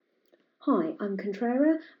Hi, I'm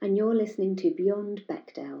Contrera, and you're listening to Beyond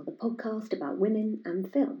Bechdel, the podcast about women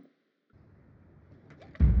and film.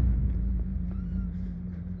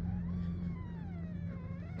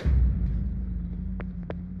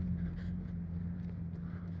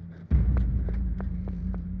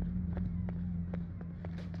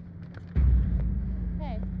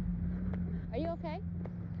 Hey, are you okay?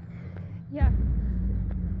 Yeah,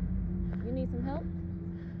 You need some help?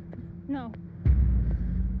 no.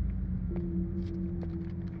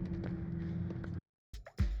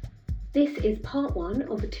 This is part one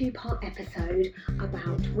of a two-part episode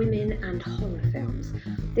about women and horror films.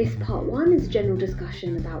 This part one is a general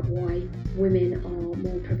discussion about why women are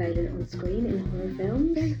more prevalent on screen in horror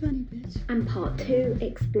films. Very funny, bitch. And part two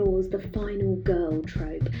explores the final girl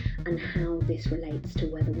trope and how this relates to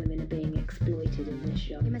whether women are being exploited in this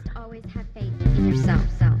genre. You must always have faith in yourself.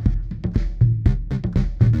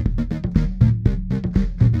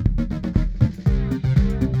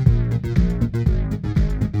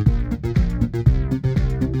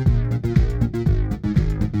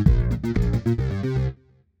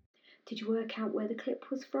 Did you work out where the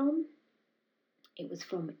clip was from? It was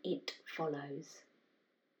from It Follows.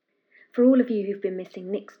 For all of you who've been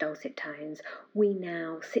missing Nick's dulcet tones, we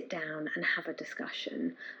now sit down and have a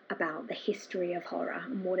discussion about the history of horror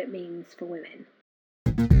and what it means for women.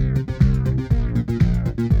 I'm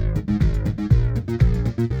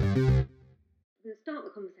going to start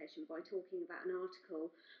the conversation by talking about an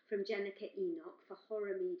article from Jenica Enoch for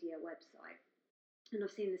Horror Media website. And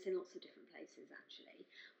I've seen this in lots of different places actually,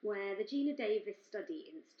 where the Gina Davis Study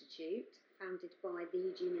Institute, founded by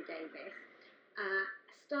the Gina Davis,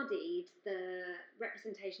 studied the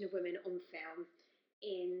representation of women on film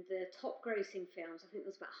in the top grossing films. I think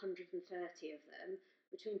there was about 130 of them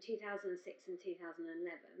between 2006 and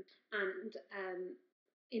 2011. And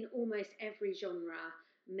in almost every genre,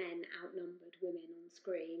 men outnumbered women on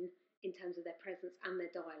screen in terms of their presence and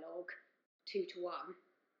their dialogue 2 to 1.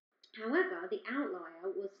 However, the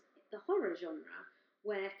outlier was the horror genre,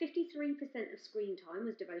 where 53% of screen time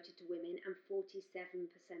was devoted to women and 47%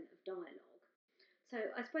 of dialogue. So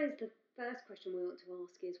I suppose the first question we want to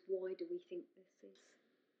ask is, why do we think this is?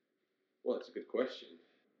 Well, that's a good question.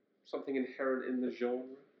 Something inherent in the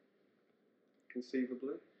genre,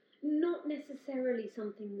 conceivably? Not necessarily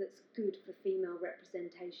something that's good for female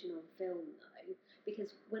representation on film, though,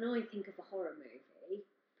 because when I think of a horror movie,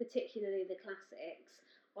 particularly the classics,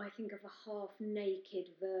 I think of a half-naked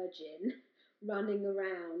virgin running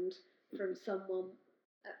around from someone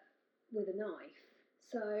with a knife.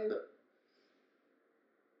 So...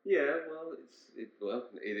 Yeah, well, it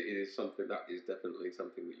is something that is definitely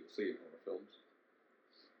something that you'll see in horror films.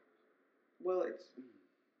 Well,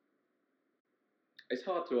 it's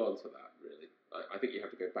hard to answer that, really. I think you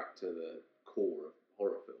have to go back to the core of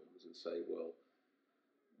horror films and say, well,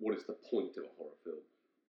 what is the point of a horror film?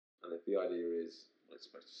 And if the idea is, well, it's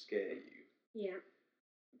supposed to scare you, yeah,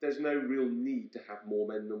 there's no real need to have more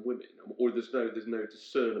men than women, or there's no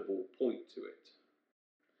discernible point to it.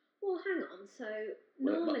 Well, hang on. So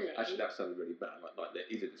normally, actually, that sounds really bad. Like there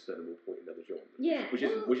is a discernible point in other genres. Yeah, which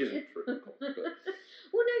isn't true, of course. But...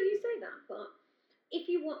 Well, no, you say that, but if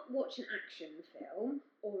you watch an action film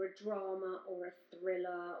or a drama or a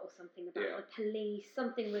thriller or something about the police,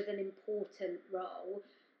 something with an important role,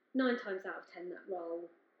 9 times out of 10 that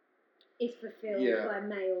role is fulfilled by a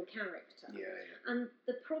male character. Yeah. And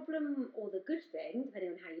the problem, or the good thing,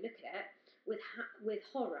 depending on how you look at it, with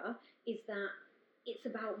horror is that it's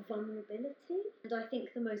about vulnerability. And I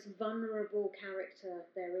think the most vulnerable character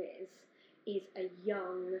there is a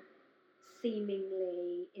young,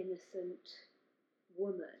 seemingly innocent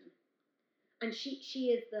woman. And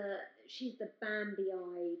she's the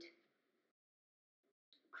Bambi-eyed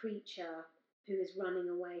creature who is running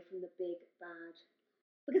away from the big bad.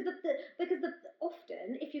 Because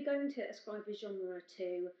often, if you're going to ascribe a genre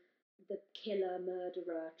to the killer,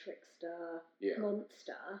 murderer, trickster,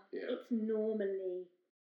 monster, it's normally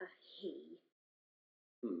a he.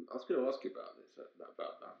 I was going to ask you about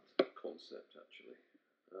that concept, actually.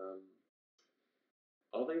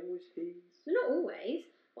 Are they always he's? They're not always,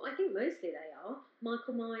 but I think mostly they are.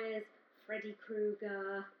 Michael Myers, Freddy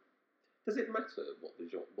Krueger. Does it matter what the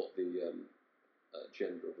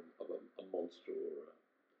gender of a monster or a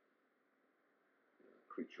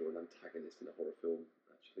creature or an antagonist in a horror film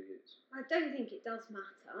actually is? I don't think it does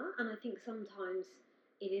matter, and I think sometimes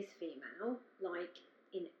it is female, like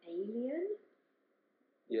in Alien.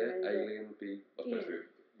 Yeah, Alien would be. I suppose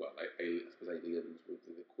Aliens would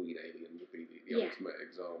be the Queen Alien would be the ultimate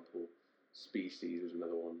example. Species was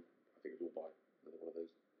another one. I think it was all by another one of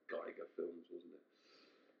those Geiger films, wasn't it?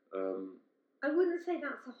 I wouldn't say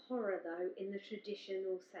that's a horror, though, in the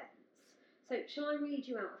traditional sense. So, shall I read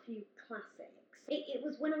you out a few classics? It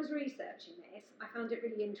was when I was researching this, I found it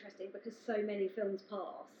really interesting because so many films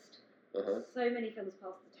passed. So many films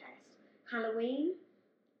passed the test. Halloween,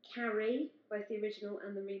 Carrie, both the original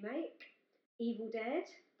and the remake, Evil Dead,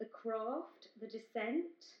 The Craft, The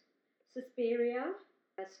Descent, Suspiria,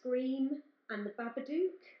 Scream and The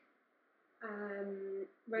Babadook,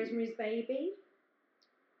 Rosemary's Baby,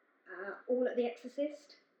 all at The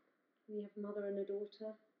Exorcist. We have a mother and a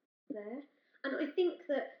daughter there. And I think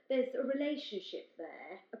that there's a relationship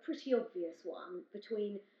there, a pretty obvious one,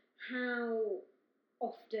 between how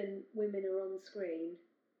often women are on screen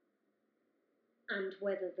and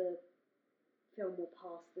whether the film will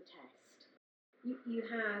pass the test. You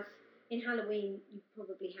have, in Halloween, you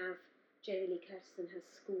probably have Jamie Lee Curtis and her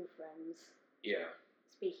school friends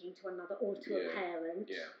speaking to another or to a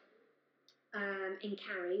parent. In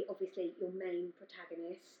Carrie, obviously, your main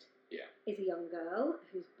protagonist is a young girl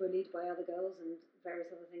who's bullied by other girls and various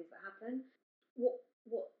other things that happen. What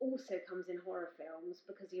also comes in horror films,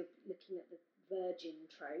 because you're looking at the virgin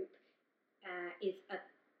trope, is a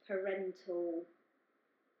parental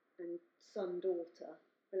and son-daughter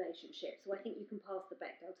relationship. So I think you can pass the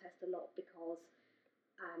Bechdel test a lot because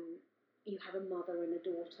you have a mother and a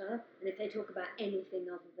daughter, and if they talk about anything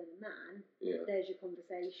other than a man, there's your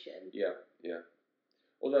conversation.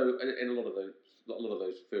 Although in a lot of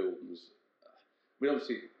those films, I mean,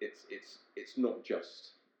 obviously it's not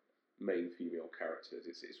just main female characters.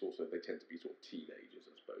 It's also they tend to be sort of teenagers,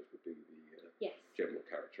 I suppose, would be the general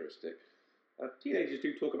characteristic. Teenagers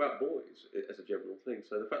do talk about boys as a general thing,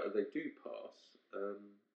 so the fact that they do pass, I'm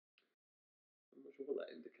not sure what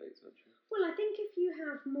that indicates actually. Well, I think if you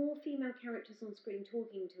have more female characters on screen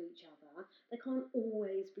talking to each other, they can't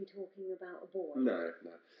always be talking about a boy. No.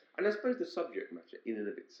 And I suppose the subject matter in and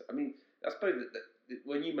of itself, I mean, I suppose that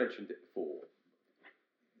when you mentioned it before,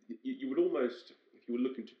 you would almost, if you were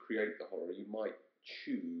looking to create the horror, you might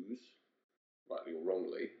choose, rightly or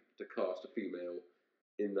wrongly, to cast a female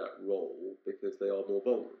in that role because they are more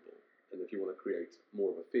vulnerable. And if you want to create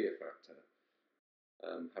more of a fear factor,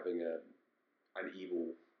 having an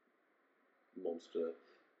evil monster,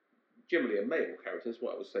 generally a male character, that's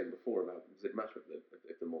what I was saying before about, does it matter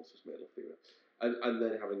if the monster's male or female? And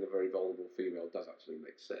then having a very vulnerable female does actually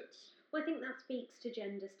make sense. Well, I think that speaks to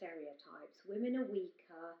gender stereotypes. Women are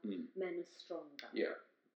weaker, men are stronger. Yeah.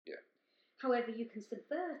 However, you can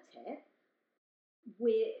subvert it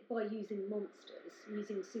by using monsters,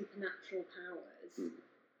 using supernatural powers.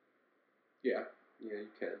 Yeah, you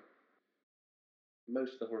can.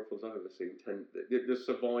 Most of the horror films I've ever seen the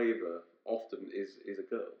survivor often is a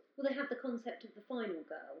girl. Well, they have the concept of the final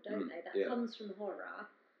girl, don't they? That comes from horror.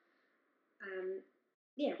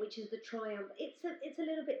 Which is the triumph. It's a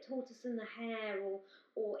little bit tortoise and the hare,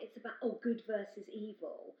 or it's about good versus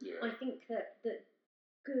evil. Yeah. I think that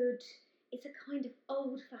good. It's a kind of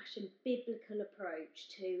old-fashioned biblical approach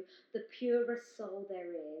to the purest soul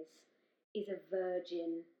there is a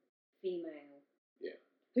virgin female. Yeah.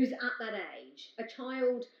 Who's at that age. A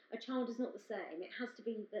child is not the same. It has to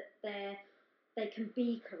be that they can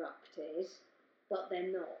be corrupted, but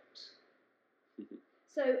they're not.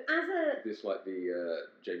 So as a... This like the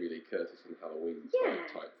Jamie Lee Curtis in Halloween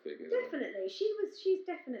type thing, isn't definitely. it? She's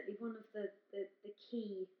definitely one of the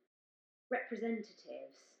key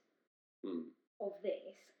representatives of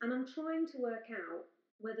this. And I'm trying to work out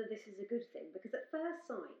whether this is a good thing, because at first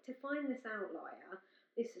sight, to find this outlier,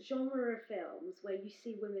 this genre of films where you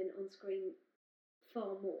see women on screen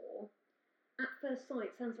far more, at first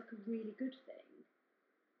sight sounds like a really good thing.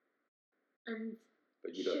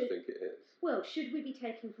 But you don't think it is? Well, should we be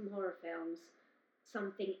taking from horror films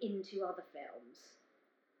something into other films?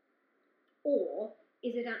 Or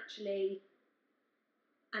is it actually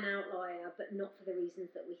an outlier, but not for the reasons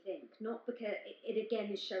that we think? Not because it again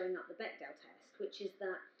is showing up the Bechdel test, which is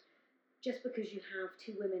that just because you have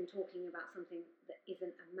two women talking about something that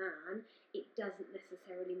isn't a man, it doesn't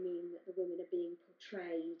necessarily mean that the women are being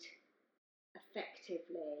portrayed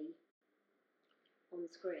effectively on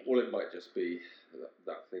screen. Well, it might just be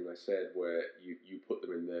that thing I said where you put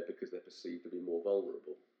them in there because they're perceived to be more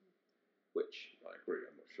vulnerable, which I agree.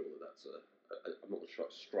 I'm not sure that's I'm not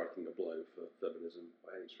striking a blow for feminism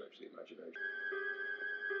by any stretch of the imagination.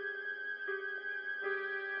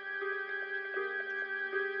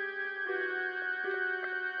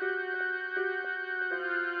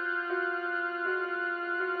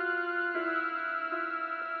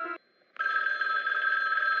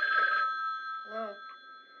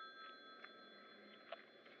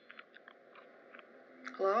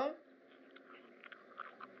 Hello?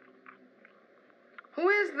 Who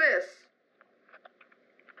is this?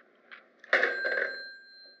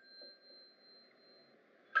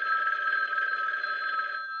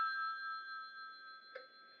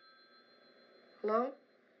 Hello?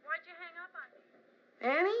 Why'd you hang up on me?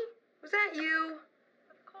 Annie? Was that you?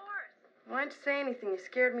 Of course. Why'd you say anything? You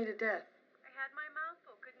scared me to death. I had my mouth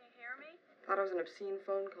full. Couldn't you hear me? Thought it was an obscene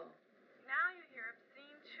phone call. Now you hear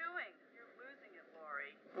obscene chewing. You're losing it,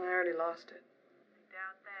 Lori. I already lost it. I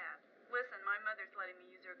doubt that. Listen, my mother's letting me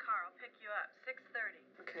use her car. I'll pick you up.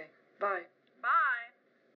 6:30. Okay, bye. Bye.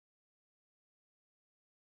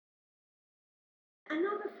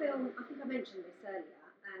 Another film, I think I mentioned this earlier,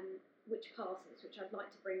 which passes, which I'd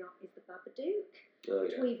like to bring up, is The Babadook, Oh,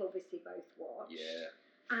 which yeah. we've obviously both watched. Yeah.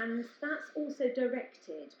 And that's also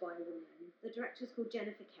directed by a woman. The director's called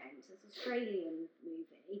Jennifer Kent. It's an Australian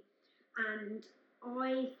movie. And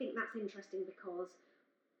I think that's interesting because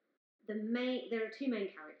there are two main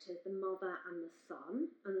characters, the mother and the son.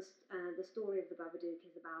 And the story of The Babadook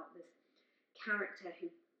is about this character who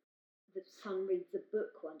the son reads a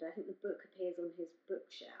book one day. I think the book appears on his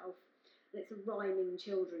bookshelf. And it's a rhyming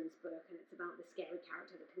children's book, and it's about the scary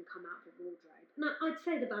character that can come out of the wardrobe. And I'd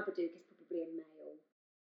say The Babadook is probably a male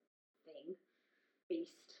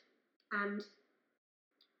beast. And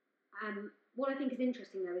what I think is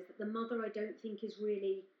interesting, though, is that the mother I don't think is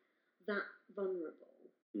really that vulnerable.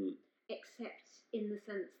 Except in the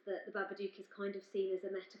sense that the Babadook is kind of seen as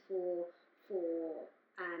a metaphor for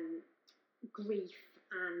grief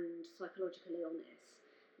and psychological illness,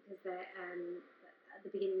 because at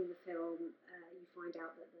the beginning of the film you find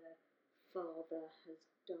out that the father has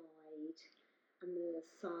died and the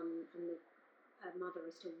son and the mother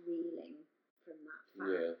are still reeling from that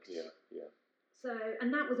fact. Yeah. So,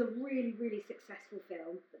 and that was a really, really successful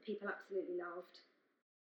film that people absolutely loved,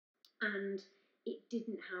 and it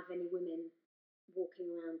didn't have any women walking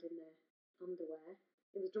around in their underwear.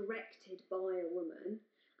 It was directed by a woman,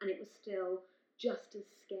 and it was still just as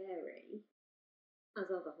scary as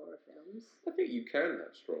other horror films. I think you can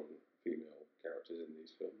have strong female characters in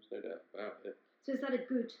these films, no doubt about it. So is that a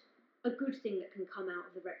good thing that can come out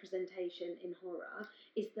of the representation in horror?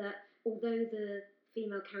 Is that although the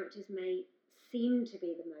female characters may seem to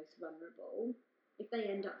be the most vulnerable, if they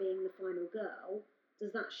end up being the final girl,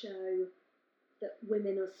 does that show that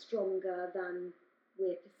women are stronger than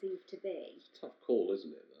we're perceived to be? It's a tough call, isn't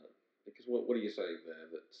it, that? Because what are you saying there?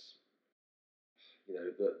 That's, you know,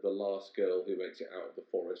 the last girl who makes it out of the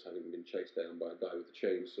forest having been chased down by a guy with a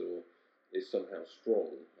chainsaw is somehow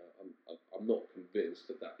strong. I'm not convinced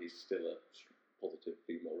that is still a positive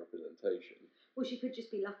female representation. Well, she could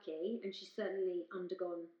just be lucky, and she's certainly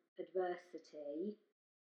undergone adversity,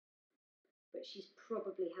 but she's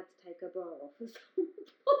probably had to take her bra off at some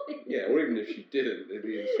point. Yeah, or even if she didn't,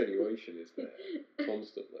 the insinuation is there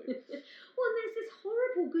constantly. Well, and there's this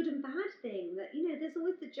horrible good and bad thing that, you know, there's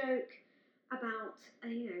always the joke about,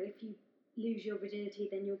 you know, if you lose your virginity,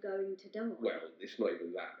 then you're going to die. Well, it's not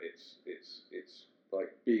even that. It's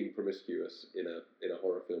like being promiscuous in a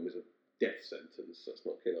horror film is a death sentence. Let's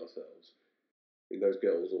not kid ourselves. I mean, those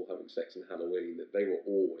girls all having sex in Halloween, that they were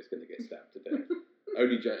always going to get stabbed to death.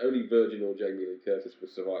 Only virginal Jamie Lee Curtis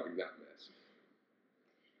was surviving that mess.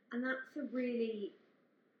 And that's a really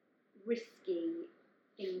risky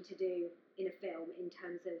thing to do in a film in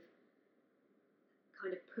terms of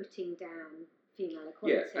kind of putting down female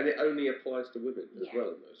equality. Yeah, and it only applies to women as Yeah.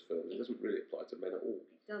 well in those films. It doesn't really apply to men at all.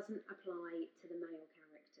 It doesn't apply to the male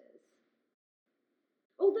characters.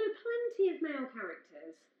 Although plenty of male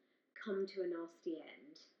characters come to a nasty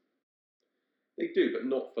end. They do, but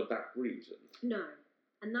not for that reason. No,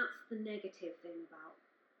 and that's the negative thing about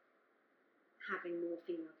having more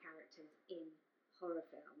female characters in horror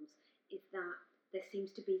films, is that there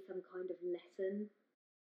seems to be some kind of lesson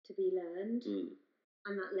to be learned,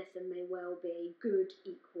 and that lesson may well be good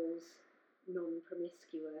equals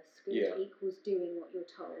non-promiscuous, good equals doing what you're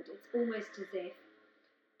told. It's almost as if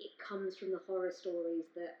it comes from the horror stories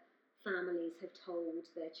that families have told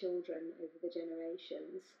their children over the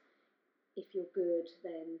generations. If you're good,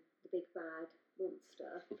 then the big bad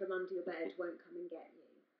monster from under your bed won't come and get you.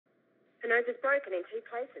 Her nose is broken in 2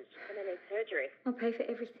 places. She's going to need surgery. I'll pay for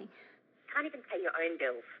everything. Can't even pay your own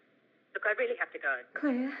bills. Look, I really have to go.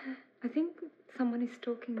 Claire, I think someone is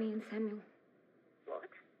stalking me and Samuel. What?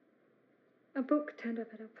 A book turned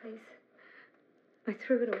up at our place. I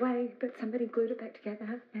threw it away, but somebody glued it back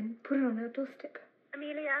together and put it on our doorstep.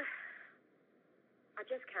 Amelia, I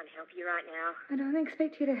just can't help you right now. I don't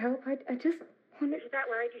expect you to help. I just want to... If you're that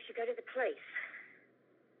worried, you should go to the police.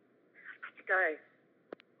 I've got to go.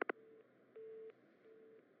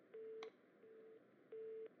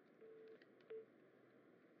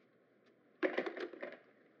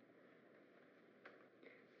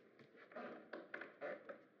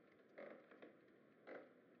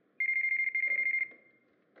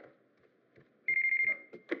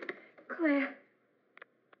 Claire,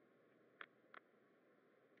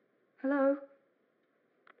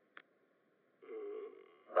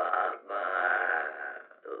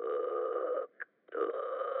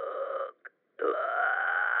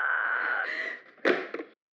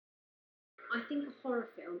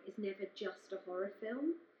 is never just a horror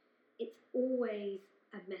film. It's always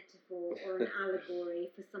a metaphor or an allegory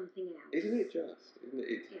for something else. Isn't it just? Isn't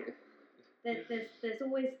it? Yeah. There's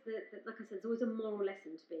always like I said, there's always a moral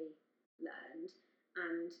lesson to be learned,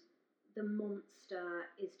 and the monster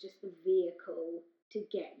is just the vehicle to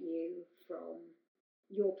get you from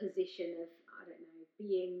your position of, I don't know,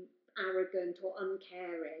 being arrogant or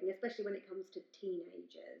uncaring, especially when it comes to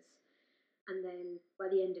teenagers. And then by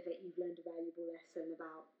the end of it, you've learned a valuable lesson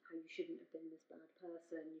about how you shouldn't have been this bad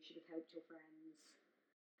person, you should have helped your friends,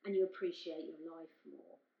 and you appreciate your life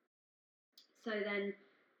more. So then,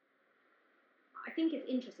 I think it's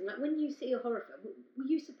interesting, like when you see a horror film, were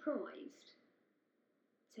you surprised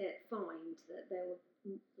to find that there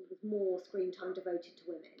was more screen time devoted to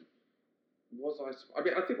women? Was I? I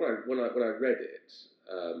mean, I think when I read it,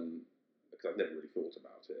 because I've never really thought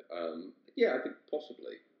about it. Yeah, I think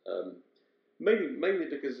possibly. Mainly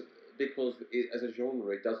because as a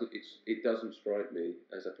genre, it doesn't strike me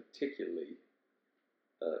as a particularly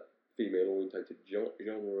female orientated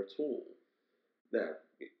genre at all. Now,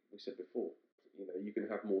 we said before, you can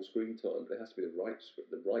have more screen time, but it has to be the right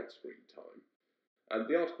screen time. And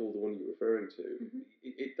the article, the one you're referring to,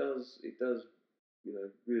 it does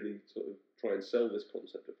really sort of try and sell this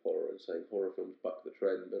concept of horror and saying horror films buck the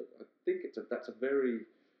trend. But I think that's a very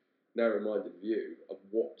narrow-minded view of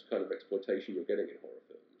what kind of exploitation you're getting in horror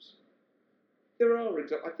films.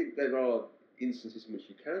 I think there are instances in which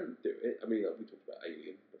you can do it. I mean, we talked about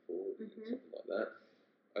Alien before, something like that.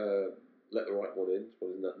 Let the Right One In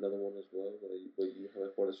was another one as well, where you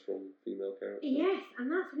have quite a strong female character. Yes, and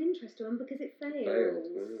that's an interesting one because it fails.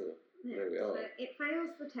 Yeah. There we are. So it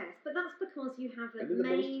fails the test, but that's because you have a and then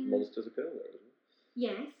main... the monster's a girl there as well.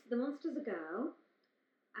 Yes, the monster's a girl.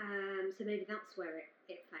 So maybe that's where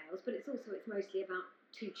it fails, but it's mostly about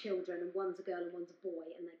two children, and one's a girl and one's a boy,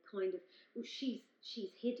 and they kind of... Well, she's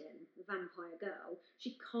hidden, the vampire girl.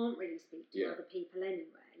 She can't really speak to other people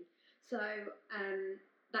anyway. So...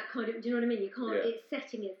 that kind of, do you know what I mean? You can't. It's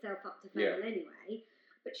setting itself up to fail anyway.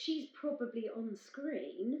 But she's probably on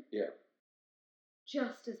screen. Yeah.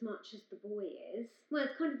 Just as much as the boy is. Well,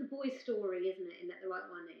 it's kind of the boy's story, isn't it? In Let the Right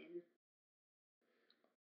One In.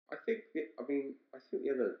 I think the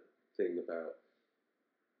other thing about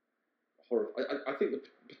horror, I think that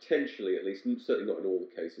potentially, at least, certainly not in all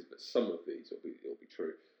the cases, but some of these it'll be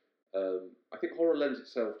true. I think horror lends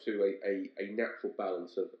itself to a natural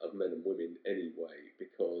balance of men and women anyway,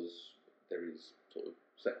 because there is sort of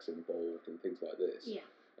sex involved and things like this. Yeah.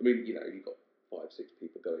 I mean, you've got 5-6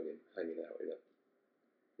 people going in, hanging out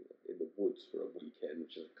in the woods for a weekend,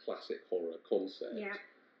 which is a classic horror concept. Yeah.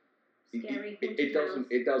 Scary.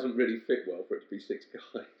 It doesn't really fit well for it to be 6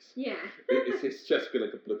 guys. Yeah. It's just going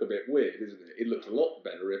to look a bit weird, isn't it? It looks a lot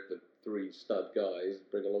better if the 3 stud guys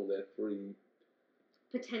bring along their 3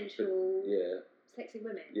 potential sexy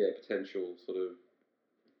women. Yeah, potential sort of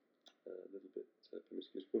little bit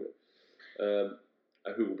promiscuous women.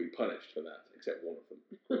 Who will be punished for that, except one of them,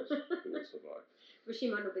 of course, who will survive. But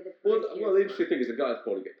she might not be the Well, the interesting thing is the guys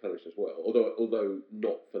probably get punished as well, although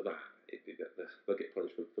not for that. They'll get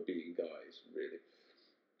punished for being guys, really.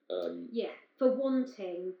 For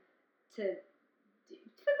wanting to...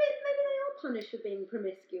 Maybe they are punished for being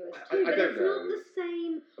promiscuous too, but it's not the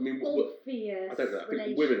same obvious I don't know. I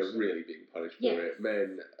think women are really being punished for it.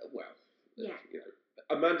 Men,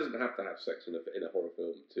 a man doesn't have to have sex in a horror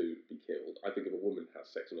film to be killed. I think if a woman has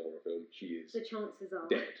sex in a horror film, she is... The chances are...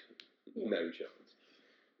 dead. No chance.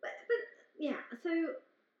 But so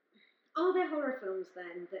are there horror films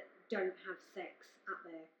then that don't have sex at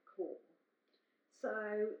their core? So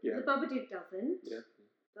The Babadook doesn't. Yeah.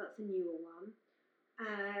 That's a newer one.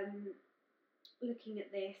 Looking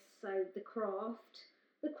at this, so The Craft.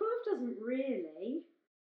 The Craft doesn't really.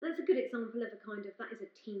 That's a good example of that is a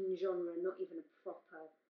teen genre, not even a proper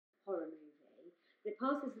horror movie. But it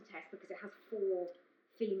passes the test because it has 4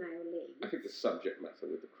 female leads. I think the subject matter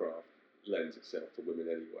with The Craft lends itself to women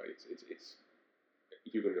anyway. It's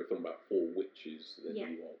if you're going to go film about 4 witches, then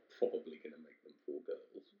you are probably going to make them 4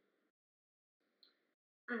 girls.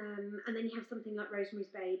 And then you have something like Rosemary's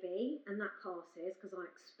Baby, and that passes because I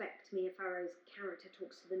expect Mia Farrow's character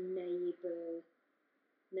talks to the neighbour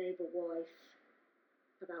wife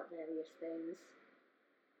about various things.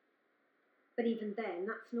 But even then,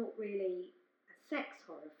 that's not really a sex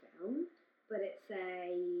horror film, but it's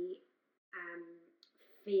a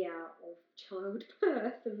fear of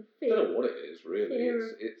childbirth and fear. I don't know what it is really.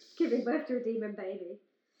 It's giving birth to a demon baby.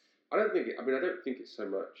 I don't think it's so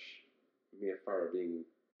much Mia Farrow being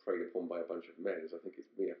preyed upon by a bunch of men, as I think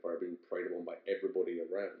it's Mia Farrow being preyed upon by everybody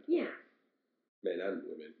around. Yeah. Men and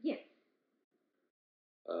women. Yeah.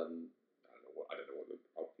 I don't know what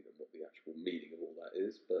actual meaning of all that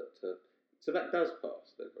is, but so that does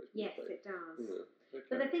pass then, Rosemary's Yes, Baby. it does. Yeah, okay.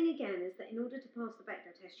 But the thing again is that in order to pass the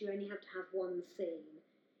Bechdel test, you only have to have one scene.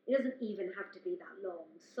 It doesn't even have to be that long.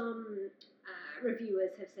 Some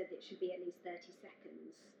reviewers have said it should be at least 30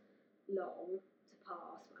 seconds long to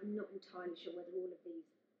pass, but I'm not entirely sure whether all of these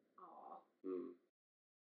are.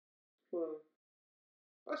 Well,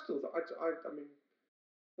 I still, I mean,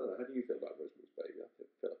 I don't know, how do you feel about Rosemary's Baby? I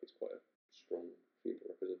feel like it's quite a strong female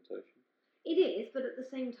representation. It is, but at the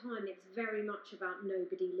same time, it's very much about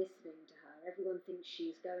nobody listening to her. Everyone thinks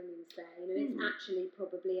she's going insane, and it's actually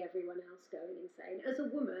probably everyone else going insane. As a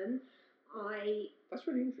woman, That's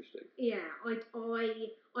really interesting. Yeah, I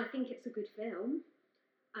think it's a good film.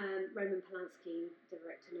 Roman Polanski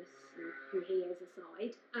directing us, who he is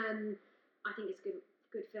aside. I think it's a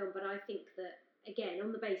good film, but I think that, again, on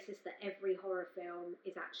the basis that every horror film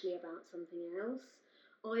is actually about something else,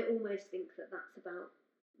 I almost think that that's about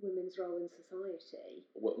women's role in society.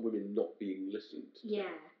 Women not being listened to. Yeah,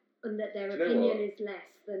 and that their Do you know opinion what? is less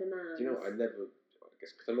than a man's. Do you know what? I guess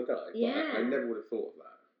because I'm a guy, Yeah. but I never would have thought of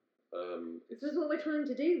that. This is what we're trying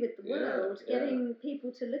to do with the Yeah, world, getting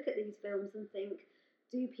people to look at these films and think,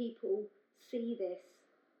 do people see this,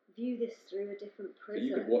 view this through a different So prism?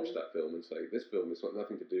 you could watch that film and say, this film has got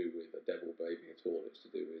nothing to do with a devil baby at all. It's to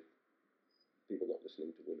do with people not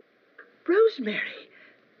listening to women. Rosemary,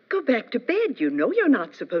 go back to bed. You know you're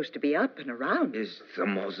not supposed to be up and around. Is the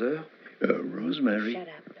mother? Rosemary. Shut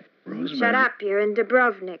up. Rosemary. Shut up, you're in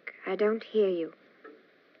Dubrovnik. I don't hear you.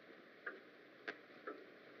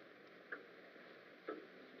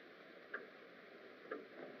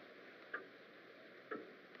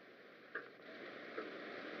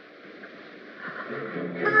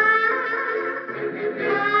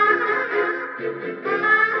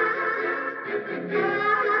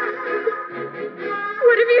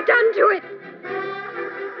 What have you done to it?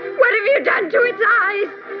 What have you done to its eyes?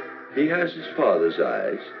 He has his father's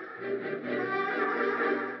eyes.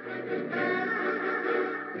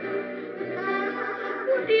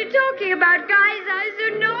 What are you talking about? Guy's eyes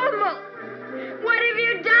are normal. What have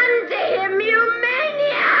you done to him, you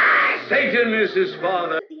maniac? Satan is his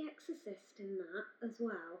father. The Exorcist in that as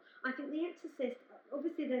well. I think The Exorcist,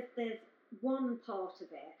 obviously there's one part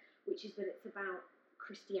of it, which is that it's about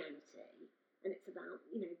Christianity, and it's about,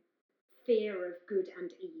 fear of good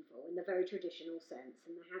and evil in the very traditional sense,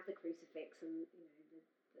 and they have the crucifix and,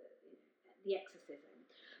 the exorcism.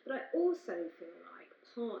 But I also feel like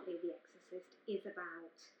partly The Exorcist is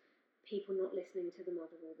about people not listening to the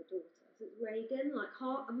mother or the daughter. So it's Reagan, like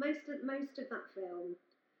most of that film,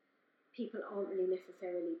 people aren't really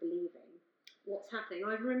necessarily believing what's happening.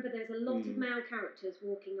 I remember there's a lot of male characters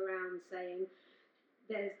walking around saying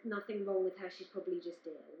there's nothing wrong with her, she's probably just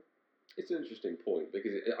ill. It's an interesting point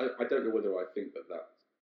because I don't know whether I think that that's.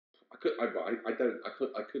 I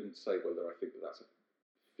couldn't say whether I think that that's a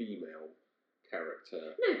female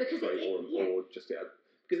character. No, because or just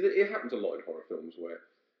because it happens a lot in horror films where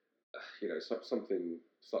something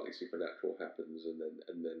slightly supernatural happens and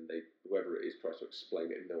then whoever it is tries to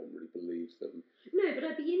explain it and no one really believes them. No, but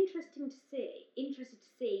I'd be interested to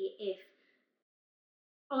see if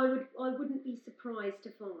I wouldn't be surprised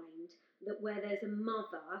to find that where there's a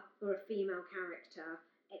mother or a female character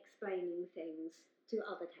explaining things to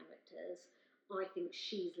other characters, I think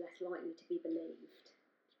she's less likely to be believed.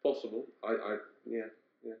 It's possible. Yeah.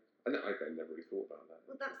 And I never really thought about that.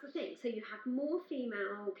 Well, that's the thing. So you have more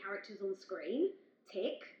female characters on screen,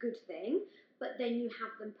 tick, good thing, but then you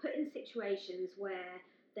have them put in situations where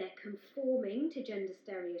they're conforming to gender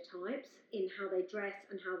stereotypes in how they dress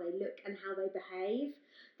and how they look and how they behave.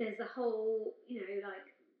 There's a whole,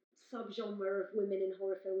 subgenre of women in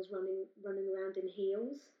horror films running around in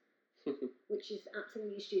heels, which is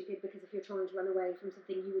absolutely stupid because if you're trying to run away from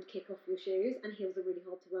something, you would kick off your shoes, and heels are really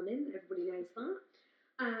hard to run in. Everybody knows that.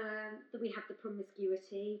 That we have the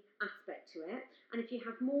promiscuity aspect to it, and if you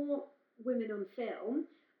have more women on film,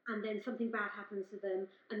 and then something bad happens to them,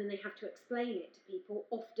 and then they have to explain it to people,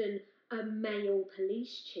 often a male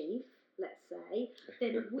police chief, let's say,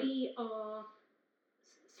 then we are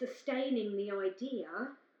sustaining the idea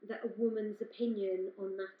that a woman's opinion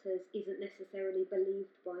on matters isn't necessarily believed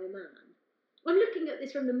by a man. I'm looking at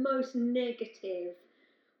this from the most negative,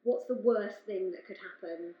 what's the worst thing that could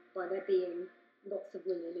happen by there being lots of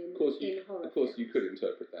women in horror Of course, films? you could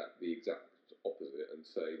interpret that the exact opposite and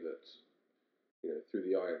say that, through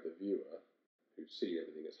the eye of the viewer, who's seen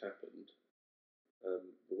everything that's happened,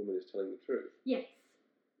 the woman is telling the truth. Yes,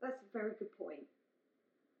 that's a very good point.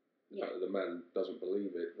 The fact that the man doesn't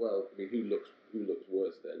believe it, well, I mean, who looks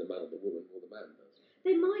worse there, the man or the woman? Well, the man does.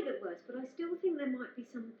 They might look worse, but I still think there might be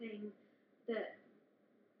something that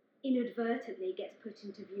inadvertently gets put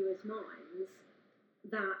into viewers' minds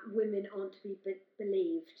that women aren't to be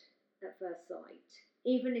believed at first sight,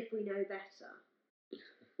 even if we know better.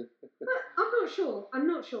 But I'm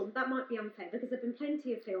not sure. That might be unfair because there have been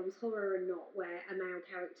plenty of films, horror and not, where a male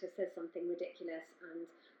character says something ridiculous and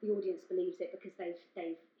the audience believes it because they've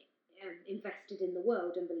invested in the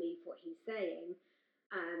world and believe what he's saying,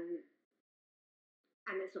 and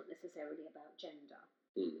it's not necessarily about gender.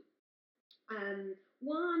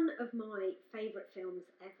 One of my favourite films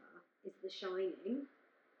ever is The Shining,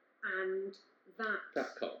 and that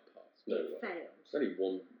can't pass. No way. Failed. It's only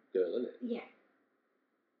one girl, isn't it? Yeah.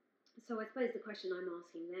 So I suppose the question I'm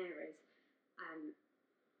asking there is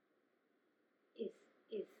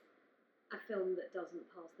a film that doesn't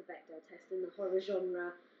pass the Bechdel test in the horror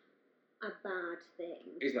genre a bad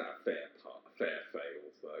thing? Is that a fair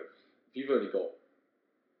fail, though? If you've only got,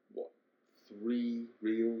 3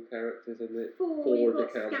 real characters in it? 4 if you've you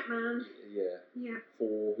got count. Scatman. Yeah.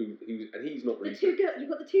 4 who and he's not really. You've got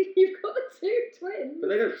the two twins. But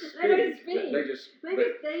they don't speak. They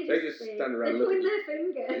just stand around point looking. their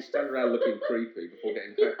fingers. They stand around looking creepy before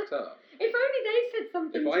getting hooked up. If only they said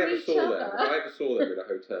something If to I ever each saw other. them, if I ever saw them in a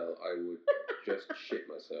hotel, I would just shit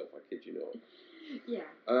myself. I kid you not. Yeah.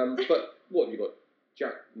 But what you got?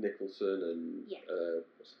 Jack Nicholson and Yeah.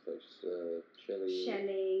 what's the place?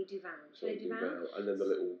 Shelley Duvall. And then the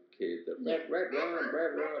little kid, Red Rum.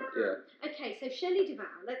 Yeah. Okay, so Shelley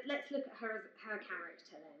Duvall. Let's look at her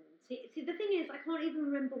character then. See, the thing is, I can't even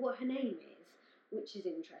remember what her name is, which is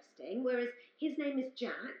interesting. Whereas his name is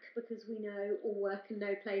Jack, because we know all work and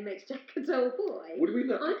no play makes Jack a dull boy. Would we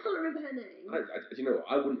know? I can't remember her name. You know what?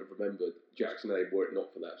 I wouldn't have remembered Jack's name were it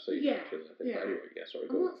not for that scene. Yeah, Actually, I think. yeah. But anyway, yeah. Sorry.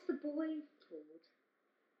 And what's the boy called?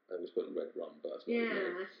 I was putting Red Rum, but that's not his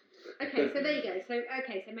name. Okay, so there you go. So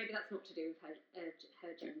maybe that's not to do with her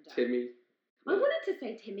gender. Timmy. I wanted to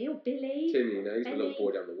say Timmy or Billy. Timmy, no, he's the little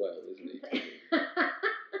boy down the well, isn't he? Timmy.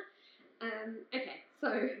 Okay,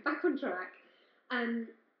 so back on track.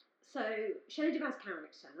 So Shelley Duvall's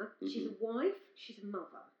character, she's a wife, she's a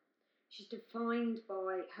mother. She's defined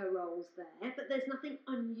by her roles there, but there's nothing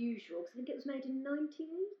unusual, because I think it was made in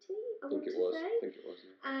 1980, I think it was. Yeah.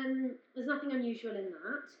 There's nothing unusual in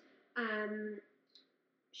that.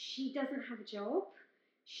 She doesn't have a job.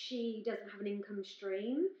 She doesn't have an income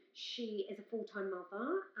stream. She is a full-time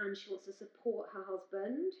mother, and she wants to support her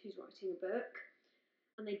husband, who's writing a book.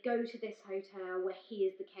 And they go to this hotel where he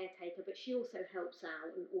is the caretaker, but she also helps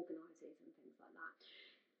out and organises and things like that.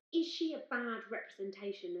 Is she a bad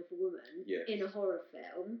representation of a woman in a horror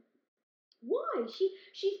film? Why?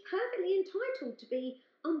 She's perfectly entitled to be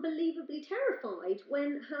unbelievably terrified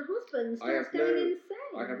when her husband starts going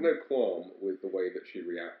insane. I have no qualm with the way that she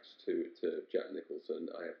reacts to Jack Nicholson.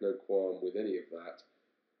 I have no qualm with any of that.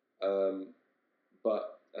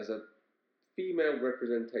 But as a female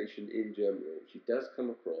representation in general, she does come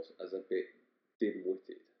across as a bit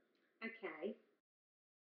dim-witted. Okay.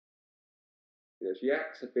 You know, she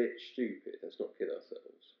acts a bit stupid, let's not kid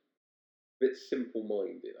ourselves. A bit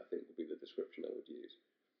simple-minded, I think, would be the description I would use.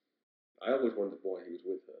 I always wondered why he was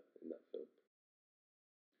with her in that film.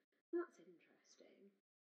 That's interesting.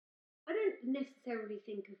 I don't necessarily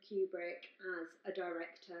think of Kubrick as a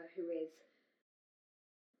director who is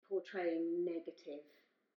portraying negative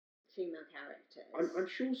female characters. I'm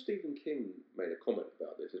sure Stephen King made a comment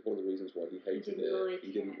about this. It's one of the reasons why he hated it.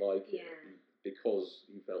 He didn't like it because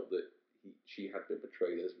he felt that she had been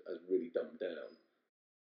portrayed as really dumbed down.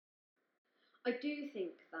 I do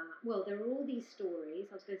think that, well, there are all these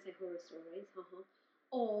stories, I was going to say horror stories,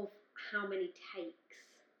 of how many takes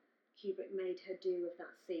Kubrick made her do of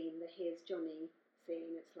that scene, the Here's Johnny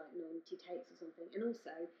scene. It's like 90 takes or something. And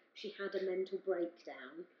also, she had a mental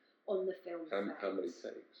breakdown on the film set. How many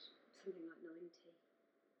takes? Something like 90.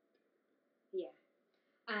 Yeah.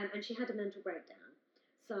 And she had a mental breakdown.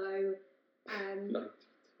 So,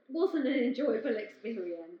 wasn't an enjoyable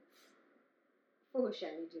experience for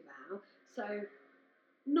Shelley Duvall. So,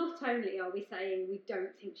 not only are we saying we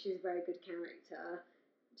don't think she's a very good character,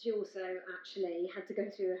 she also actually had to go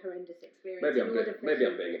through a horrendous experience. Maybe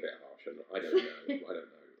I'm being a bit harsh. I don't know.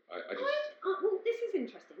 I just. Well, this is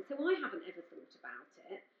interesting. So I haven't ever thought about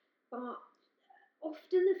it, but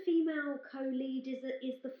often the female co-lead is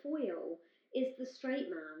the foil, is the straight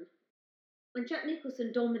man. And Jack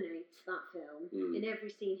Nicholson dominates that film in every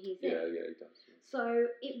scene he's in. Yeah, he does. Yeah. So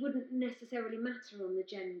it wouldn't necessarily matter on the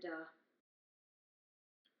gender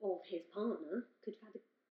of his partner. Could have had a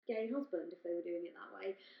gay husband if they were doing it that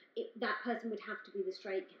way. That person would have to be the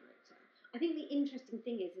straight character. I think the interesting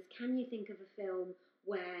thing is can you think of a film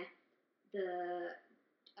where the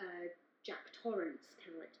Jack Torrance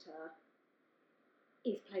character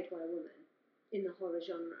is played by a woman in the horror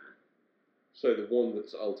genre. So the one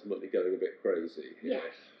that's ultimately going a bit crazy. Yeah.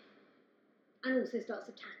 And also starts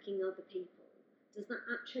attacking other people. Does that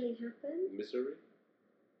actually happen? Misery?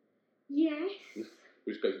 Yes.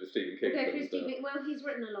 We just go to the Stephen King Okay, films for Stephen. now. Well, he's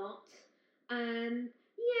written a lot. Yeah,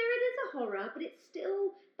 it is a horror, but it's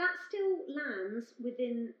still lands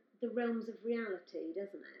within the realms of reality,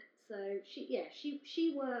 doesn't it? So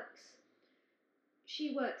she works.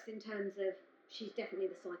 She works in terms of she's definitely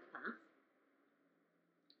the psychopath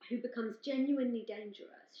who becomes genuinely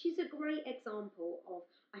dangerous. She's a great example of,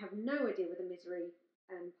 I have no idea whether Misery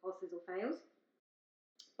passes or fails,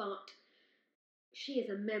 but she is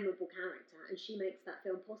a memorable character, and she makes that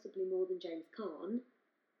film possibly more than James Caan.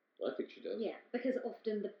 I think she does. Yeah, because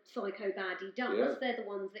often the psycho baddie does. Yeah. They're the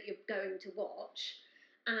ones that you're going to watch,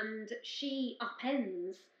 and she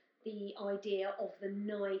upends the idea of the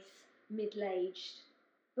nice middle-aged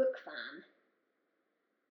book fan,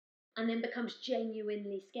 and then becomes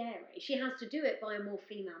genuinely scary. She has to do it by a more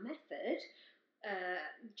female method.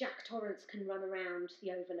 Jack Torrance can run around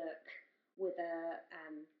the Overlook with a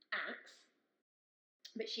axe,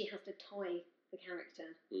 but she has to tie the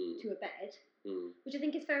character to a bed, which I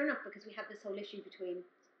think is fair enough, because we have this whole issue between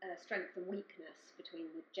strength and weakness between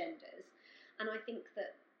the genders, and I think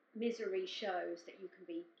that Misery shows that you can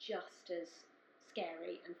be just as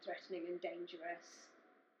scary and threatening and dangerous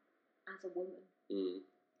as a woman.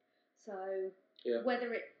 So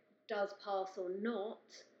whether it does pass or not.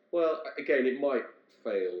 Well, again, it might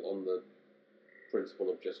fail on the principle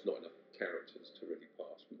of just not enough characters to really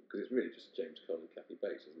pass, because it's really just James Caan and Kathy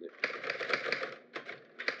Bates, isn't it?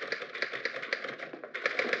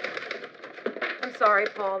 I'm sorry,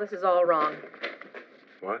 Paul. This is all wrong.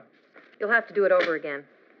 What? You'll have to do it over again.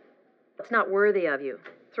 It's not worthy of you.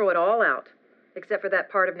 Throw it all out. Except for that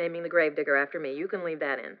part of naming the gravedigger after me. You can leave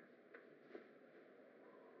that in.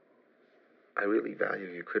 I really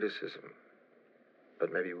value your criticism,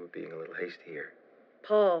 but maybe we're being a little hasty here.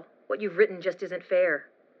 Paul, what you've written just isn't fair.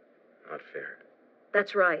 Not fair.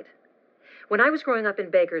 That's right. When I was growing up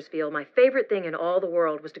in Bakersfield, my favorite thing in all the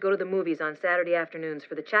world was to go to the movies on Saturday afternoons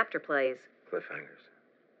for the chapter plays. Cliffhangers.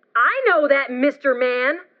 I know that, Mr.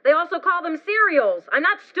 Man. They also call them serials. I'm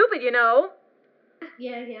not stupid, you know.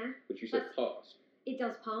 Yeah. But you said pass. It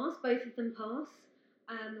does pass. Both of them pass.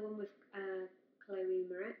 The one with Chloe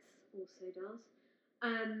Moretz also does.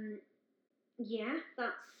 Yeah,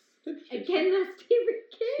 that's Stephen King.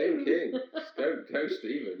 Stephen King. Go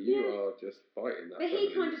Stephen. You are just fighting that. But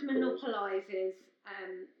he kind of cause. monopolises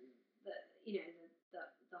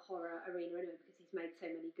the horror arena anyway, because he's made so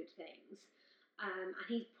many good things. And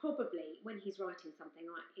he's probably, when he's writing something,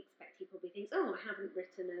 I expect he probably thinks, oh, I haven't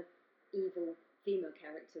written a evil female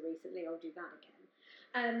character recently, I'll do that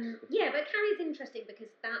again. But Carrie's interesting because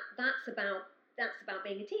that's about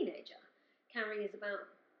being a teenager. Carrie is about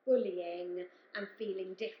bullying and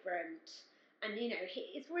feeling different. And,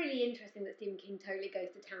 it's really interesting that Stephen King totally goes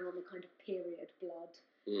to town on the kind of period blood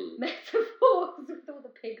metaphors with all the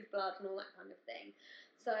pig's blood and all that kind of thing.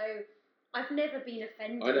 So I've never been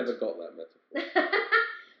offended. I never got that metaphor.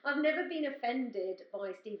 I've never been offended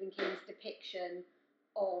by Stephen King's depiction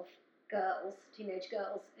of teenage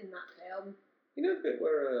girls in that film. You know the bit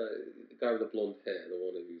where the guy with the blonde hair, the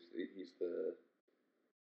one he's the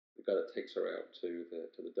guy that takes her out to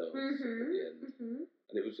the dance at the end.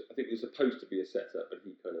 And I think it was supposed to be a setup, but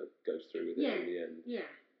he kind of goes through with it in the end. Yeah.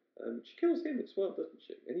 She kills him as well, doesn't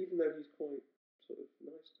she? And even though he's quite sort of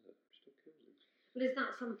nice to her, she still kills him. But is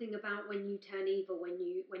that something about when you turn evil, when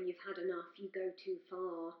you've had enough, you go too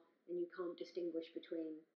far, and you can't distinguish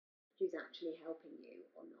between who's actually helping you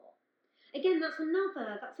or not? Again, that's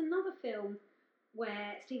another film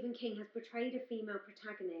where Stephen King has portrayed a female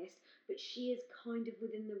protagonist, but she is kind of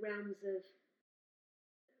within the realms of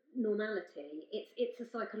normality. It's a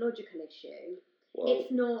psychological issue. Well,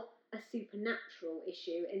 it's not a supernatural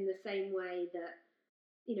issue in the same way that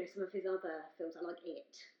some of his other films are, like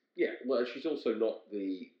It. Yeah, well, she's also not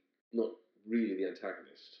really the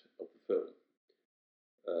antagonist of the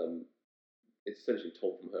film. It's essentially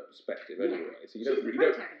told from her perspective anyway. So you don't really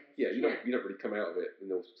come out of it in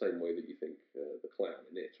the same way that you think the clown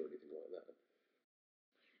in It or anything like that.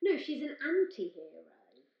 No, she's an anti-hero.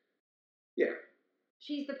 Yeah.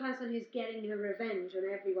 She's the person who's getting her revenge on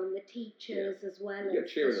everyone, the teachers as well as the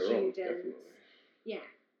cheering her on, students. definitely. Yeah.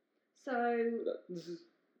 So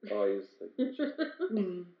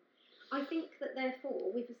I think that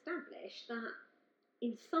therefore we've established that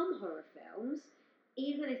in some horror films,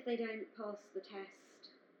 even if they don't pass the test,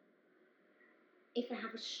 if they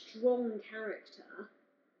have a strong character,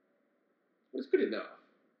 well, it's good enough.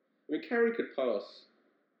 I mean, Carrie could pass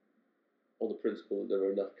on the principle that there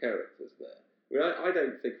are enough characters there. I mean, I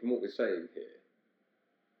don't think, from what we're saying here,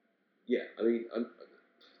 yeah, I mean, I'm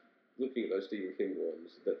looking at those Stephen King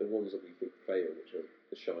ones, that the ones that we think fail, which are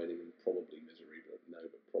The Shining and probably Misery, but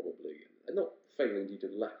probably, they're not failing due to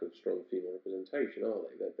lack of strong female representation, are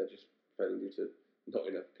they? They're just failing due to not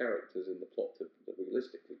enough characters in the plot to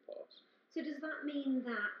realistically pass. So does that mean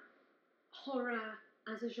that horror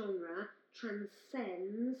as a genre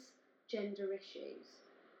transcends gender issues?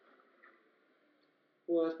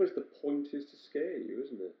 Well, I suppose the point is to scare you,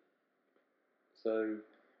 isn't it? So...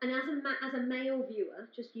 And as a male viewer,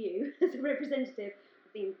 just you, as a representative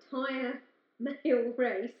of the entire male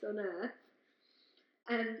race on Earth,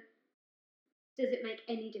 does it make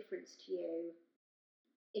any difference to you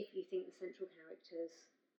if you think the central characters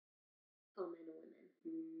are men or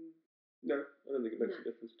women? No, I don't think it makes a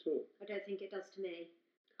difference at all. I don't think it does to me.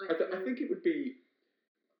 I think it would be...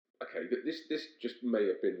 Okay, this just may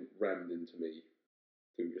have been rammed into me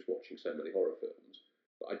through just watching so many horror films,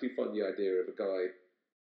 but I do find the idea of a guy...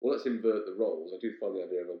 Well, let's invert the roles. I do find the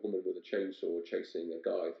idea of a woman with a chainsaw chasing a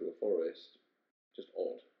guy through a forest just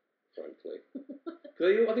odd, frankly.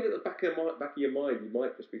 Because I think at the back of your mind, you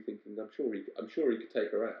might just be thinking, I'm sure he could take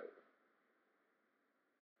her out.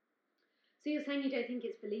 So you're saying you don't think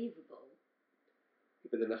it's believable?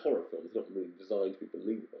 But then the horror films are not really designed to be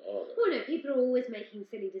believable, are they? Well, no, people are always making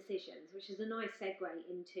silly decisions, which is a nice segue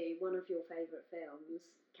into one of your favourite films,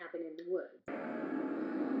 Cabin in the Woods.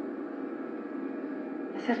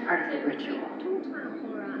 This is part of the ritual. We talked about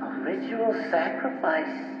horror. A ritual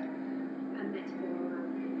sacrifice. A metaphor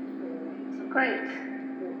for Great.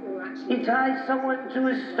 Or actually... You tie someone to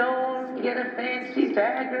a stone, get a fancy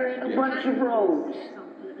dagger and a bunch of robes.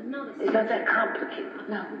 It's not that complicated.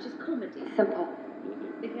 No. Which is comedy. Simple.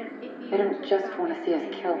 Because if you... They don't just want to see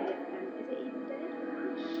us killed. Is it Evil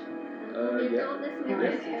Dead? Yeah. They want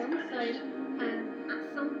to see us killed. So, at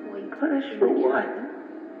some point... Punished for what?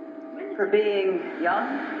 For being young?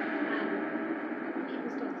 People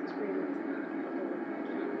started to realise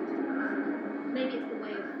that maybe it's the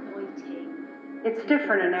way of fighting. It's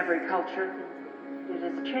different in every culture. It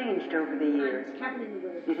has changed over the years. Cabin in the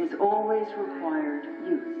Woods It has always required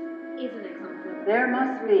youth. is an example. There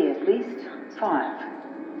must be at least 5.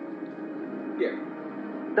 Yeah.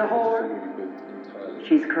 The whore,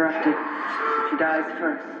 she's corrupted. She dies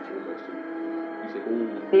first.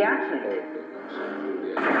 The athlete,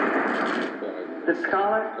 the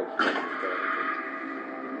scholar,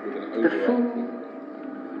 the fool,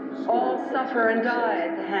 all suffer and die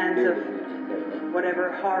at the hands of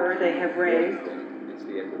whatever horror they have raised,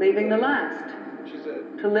 leaving the last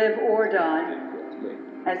to live or die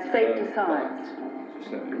as fate decides.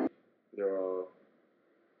 There are...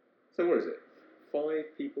 So what is it?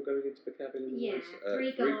 5 people going into the cabin in the woods?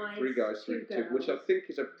 3 guys, 2 girls. which I think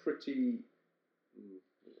is a pretty...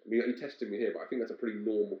 I mean, you're testing me here, but I think that's a pretty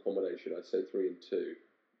normal combination. I'd say 3 and 2,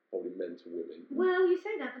 probably men to women. Well, you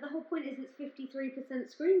say that, but the whole point is it's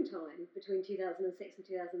 53% screen time between 2006 and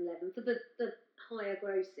 2011 for the higher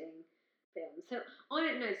grossing films. So I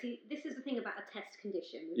don't know. See, this is the thing about a test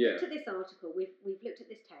condition. We've looked at this article. We've looked at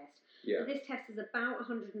this test. Yeah. This test is about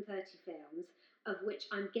 130 films, of which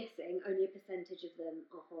I'm guessing only a percentage of them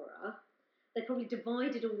are horror. They probably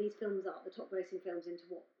divided all these films up, the top grossing films, into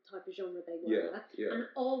what type of genre they were. Yeah. And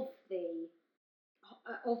of the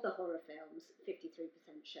horror films, 53%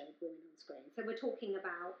 showed women on screen. So we're talking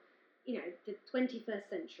about, the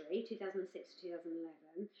 21st century, 2006 to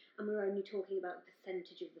 2011, and we're only talking about the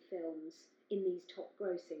percentage of the films in these top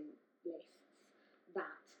grossing lists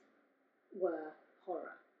that were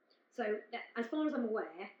horror. So, as far as I'm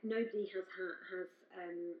aware, nobody has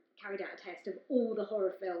carried out a test of all the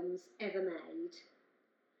horror films ever made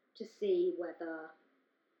to see whether...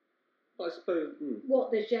 I suppose... what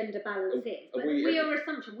the gender balance is. But we are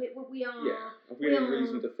assumption. We are... Yeah. Have we any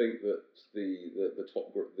reason to think that the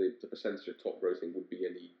percentage of top grossing would be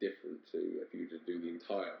any different to if you were to do the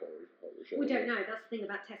entire horror genre? We don't know. That's the thing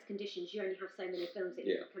about test conditions. You only have so many films that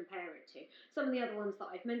you can compare it to. Some of the other ones that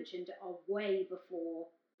I've mentioned are way before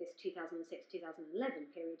this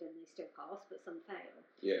 2006-2011 period, and they still pass, but some fail.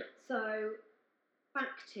 Yeah. So,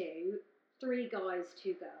 back to 3 guys,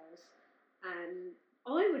 2 girls.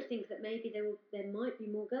 I would think that maybe there might be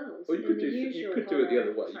more girls. Well, you could do it the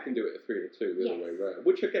other way. Trend. You can do it a 3 and a 2 the other way around,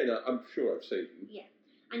 which again I'm sure I've seen. Yeah,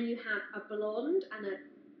 and you have a blonde and a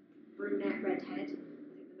brunette redhead. I think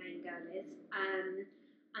the main girl is.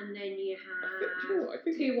 And then you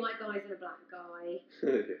have 2 white guys and a black guy.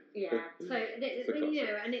 Yeah. So and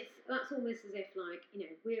that's almost as if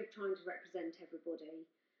we're trying to represent everybody,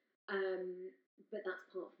 but that's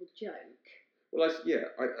part of the joke. Well,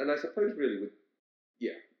 I suppose really with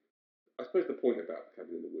I suppose the point about The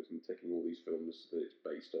Cabin in the Woods and taking all these films that it's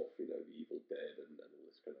based off, The Evil Dead and all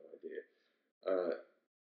this kind of idea,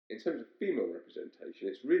 in terms of female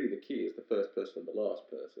representation, it's really the key is the first person and the last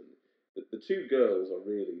person. The two girls are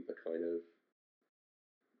really the kind of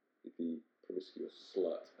the promiscuous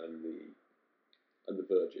slut and the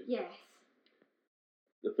virgin. Yes.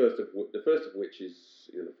 The first of which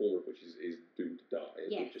is the former of which is doomed to die,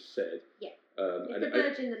 as we've just said. Yeah. It's the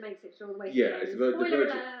virgin that makes it all the way to yeah, the it's end. the Spoiler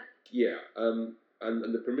virgin. alert. Yeah,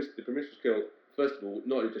 and the promiscuous girl. First of all,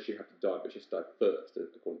 not only does she have to die, but she has to die first,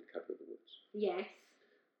 according to Cabin in the Woods. Yes.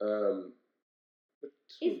 But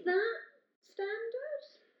Is that standard?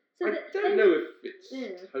 So I don't know if it's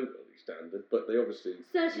totally standard, but they obviously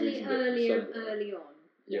certainly reasoned it early on.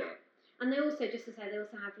 Yeah. And they also, just to say, they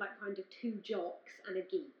also have like kind of two jocks and a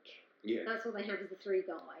geek. Yeah. That's all they have is the three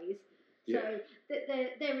guys. Yeah. So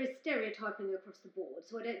there is stereotyping across the board.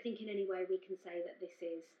 So I don't think in any way we can say that this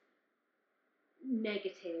is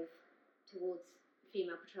negative towards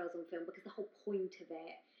female portrayals on film, because the whole point of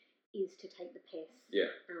it is to take the piss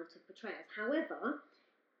out of portrayals. However,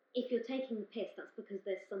 if you're taking the piss, that's because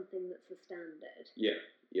there's something that's a standard. Yeah,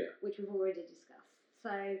 yeah. Which we've already discussed.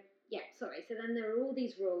 So, yeah, sorry. So then there are all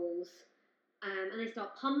these rules, and they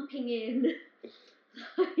start pumping in,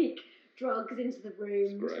 like, drugs into the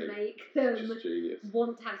room to make them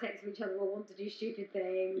want to have sex with each other or want to do stupid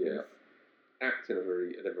things. Yeah. Act in a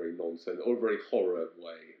very nonsense or a very horror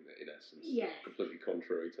way, in essence. Yes. Completely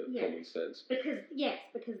contrary to common sense. Because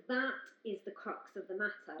that is the crux of the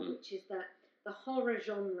matter, which is that the horror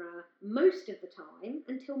genre, most of the time,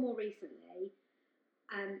 until more recently,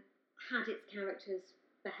 had its characters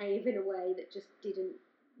behave in a way that just didn't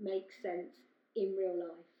make sense in real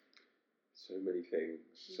life. So many things,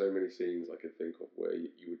 so many scenes I could think of where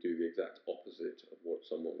you would do the exact opposite of what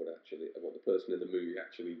someone would what the person in the movie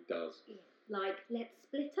actually does. Yeah. Like, let's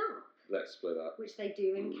split up. Let's split up. Which they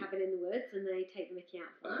do in Cabin in the Woods, and they take the mickey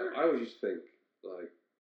out for that. I always just think, like,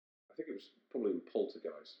 I think it was probably in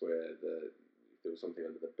Poltergeist where if there was something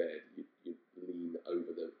under the bed, you'd lean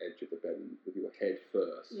over the edge of the bed with your head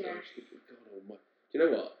first. Yeah. I was thinking, God almighty. Do you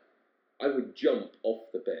know what? I would jump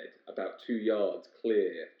off the bed about 2 yards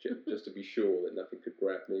clear just to be sure that nothing could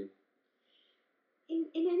grab me. In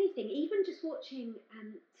anything, even just watching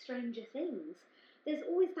Stranger Things, there's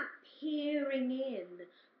always that peering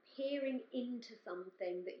into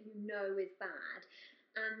something that you know is bad,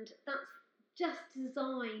 and that's just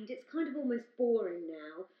designed, it's kind of almost boring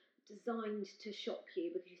now, designed to shock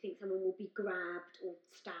you because you think someone will be grabbed or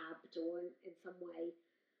stabbed or in some way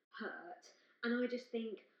hurt. And I just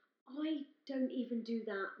think, I don't even do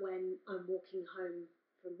that when I'm walking home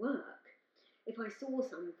from work. If I saw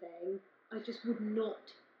something, I just would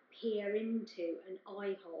not peer into an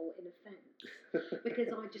eye hole in a fence because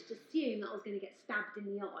I just assume that I was going to get stabbed in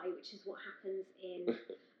the eye, which is what happens in,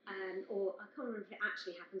 or I can't remember if it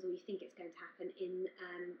actually happens or you think it's going to happen in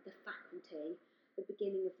The Faculty, the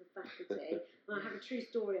beginning of The Faculty. And I have a true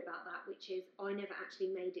story about that, which is I never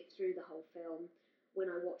actually made it through the whole film when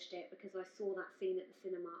I watched it because I saw that scene at the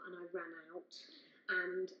cinema and I ran out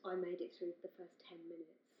and I made it through the first 10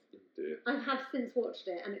 minutes. Dear. I have since watched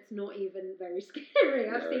it and it's not even very scary.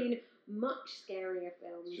 I've seen much scarier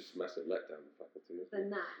films. It's just a massive letdown, The Faculty, isn't than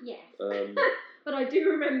it? that, yes. But I do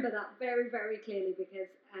remember that very, very clearly because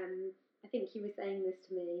I think you were saying this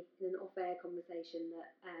to me in an off-air conversation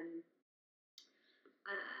that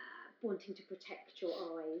wanting to protect your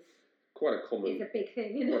eyes quite a common. It's a big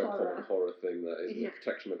thing in quite horror. a common horror thing that is the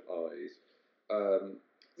protection of eyes.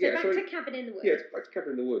 Back to Cabin in the Woods. Yeah, back to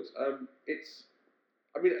Cabin in the Woods.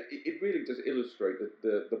 It really does illustrate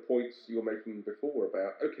the points you were making before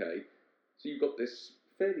about so you've got this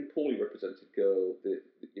fairly poorly represented girl, the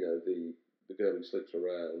girl who slips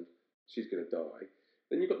around, she's going to die.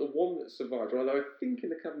 Then you've got the one that survives. Although I think in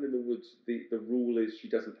the Cabin in the Woods, the rule is she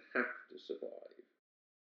doesn't have to survive.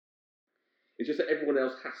 It's just that everyone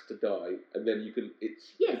else has to die, and then you can.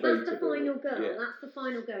 It's yes, debatable. that's the final girl. Yeah. That's the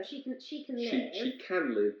final girl. She can live. She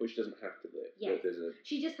can live, but she doesn't have to live. Yes.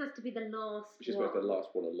 She just has to be the last. She's the last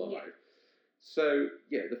one alive. Yeah. So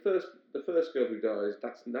the first girl who dies,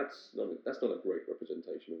 that's not a great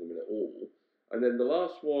representation of women at all. And then the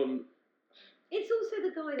last one. It's also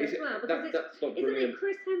the guy as well because isn't it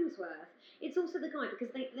Chris Hemsworth? It's also the guy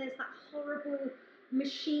because there's that horrible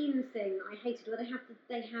machine thing I hated where they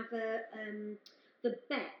have the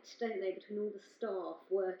bet, don't they, between all the staff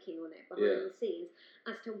working on it behind the scenes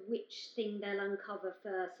as to which thing they'll uncover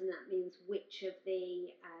first, and that means which of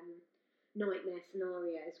the nightmare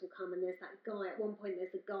scenarios will come. And there's that guy at one point.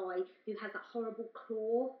 There's a guy who has that horrible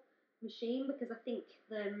claw machine, because I think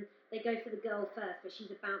they go for the girl first, but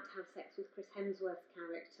she's about to have sex with Chris Hemsworth's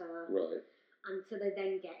character. Right. And so they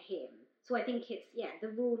then get him. So I think it's, the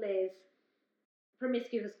rule is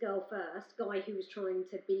promiscuous girl first, guy who was trying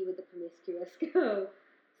to be with the promiscuous girl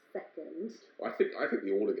second. I think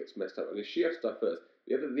the order gets messed up. And if she has to die first,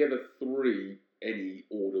 the other three, any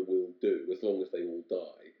order will do, as long as they all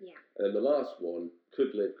die. Yeah. And then the last one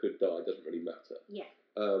could live, could die, doesn't really matter. Yeah.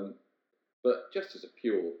 But just as a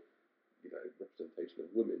pure, representation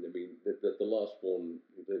of women, I mean, the last one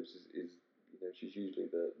who lives is she's usually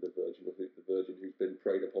the virgin who's been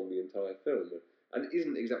preyed upon the entire film, and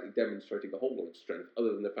isn't exactly demonstrating a whole lot of strength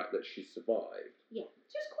other than the fact that she's survived. Yeah,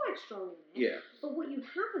 just quite strong in it. Yeah. But what you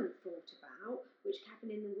haven't thought about, which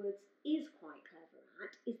Cabin in the Woods is quite clever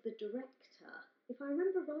at, is the director. If I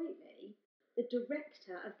remember rightly, the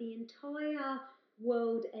director of the entire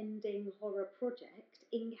world-ending horror project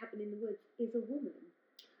in Cabin in the Woods is a woman.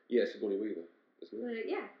 Yeah, Sigourney Weaver, isn't it?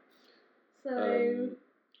 Yeah. So.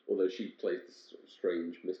 Although she plays this sort of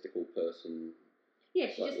strange mystical person. Yeah,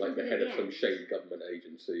 she just like the comes in head at of the some end. shady government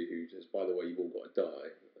agency who says, "By the way, you've all got to die."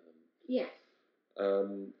 Yeah.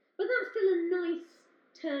 But that's still a nice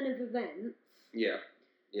turn of events. Yeah.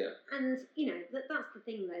 Yeah. And that's the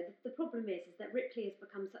thing though. The problem is that Ripley has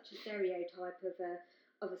become such a stereotype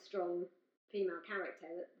of a strong female character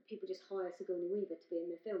that people just hire Sigourney Weaver to be in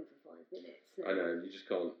their film for 5 minutes. I know, you just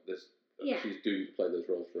can't. Yeah. She's doomed to play those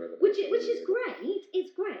roles forever. Which is great.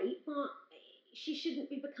 It's great, but she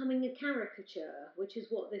shouldn't be becoming a caricature, which is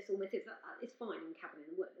what this almost is. It's fine in Cabin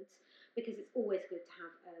in the Woods because it's always good to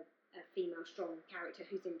have a female strong character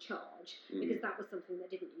who's in charge, because that was something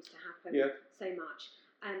that didn't used to happen so much.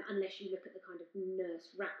 Unless you look at the kind of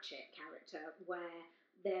Nurse Ratched character where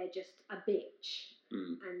they're just a bitch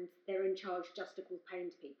and they're in charge just to cause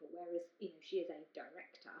pain to people, whereas she is a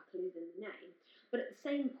director, clues in the name. But at the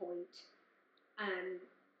same point,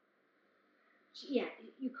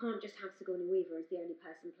 you can't just have Sigourney Weaver as the only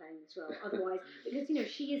person playing this role. Otherwise,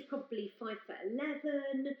 because she is probably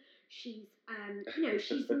 5'11". She's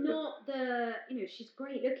she's not she's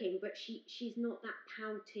great looking, but she's not that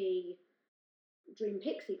pouty dream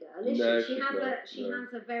pixie girl, is she? She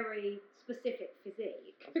has a very specific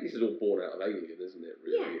physique. I think this is all born out of Alien, isn't it?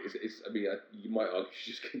 Really, Yeah. You might argue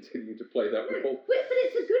she just continue to play that role. But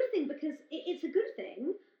it's a good thing because it's a good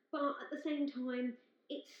thing, but at the same time,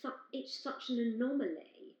 it's such an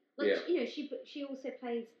anomaly. She also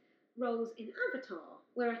plays roles in Avatar,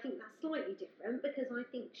 where I think that's slightly different because I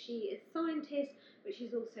think she is a scientist, but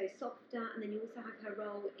she's also softer. And then you also have her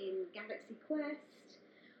role in Galaxy Quest,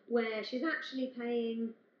 where she's actually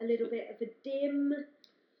playing a little bit of a dim,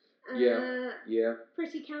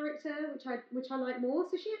 pretty character, which I like more.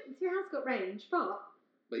 So she has got range, but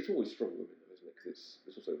it's always strong women, though, isn't it? Because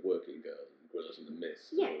it's also Working Girl and Gorillas in the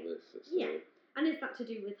Mist. Yeah. And all this. And is that to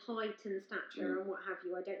do with height and stature and what have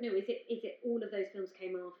you? I don't know. Is it all of those films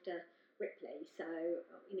came after Ripley? So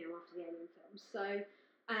after the Alien films. So,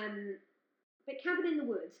 but Cabin in the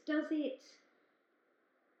Woods, does it?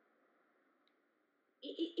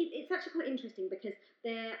 It's actually quite interesting because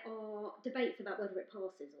there are debates about whether it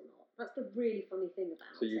passes or not. That's the really funny thing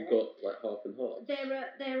about it. So you've got like half and half.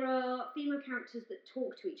 There are female characters that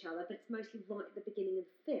talk to each other, but it's mostly right at the beginning of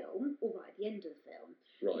the film or right at the end of the film.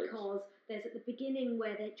 Right. Because there's at the beginning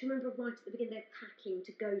where do you remember right at the beginning they're packing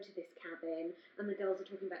to go to this cabin and the girls are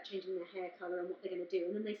talking about changing their hair colour and what they're going to do,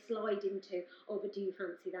 and then they slide into, oh, but do you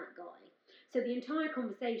fancy that guy? So the entire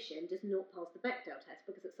conversation does not pass the Bechdel test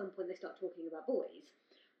because at some point they start talking about boys,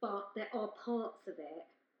 but there are parts of it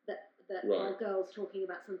that are girls talking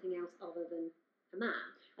about something else other than a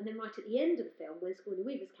man. And then right at the end of the film, when Sigourney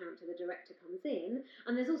Weaver's character, the director, comes in,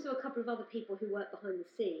 and there's also a couple of other people who work behind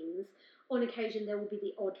the scenes. On occasion, there will be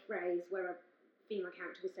the odd phrase where a female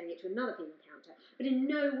character was saying it to another female character. But in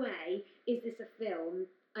no way is this a film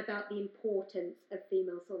about the importance of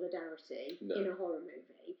female solidarity in a horror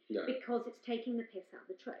movie. No. Because it's taking the piss out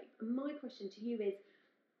of the trope. And my question to you is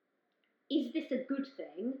this a good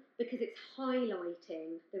thing because it's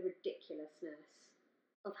highlighting the ridiculousness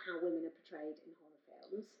of how women are portrayed in horror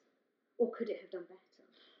films? Or could it have done better?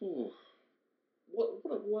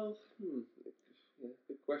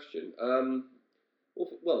 Good question.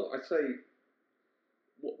 Well, I'd say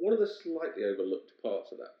one of the slightly overlooked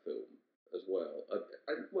parts of that film as well.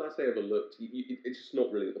 When I say overlooked, it's just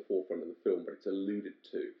not really at the forefront of the film, but it's alluded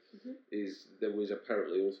to. Is there was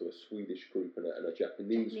apparently also a Swedish group and a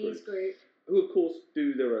Japanese group, who of course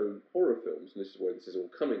do their own horror films, and this is where this is all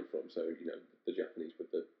coming from. So the Japanese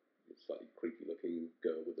with the slightly creepy looking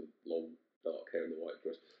girl with the long dark hair and the white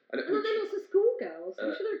dress, And then lots of schoolgirls.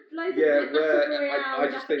 I'm sure there are loads yeah, of where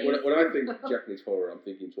I just think when I think Japanese Japanese horror, I'm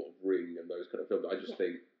thinking sort of Ring and those kind of films. I just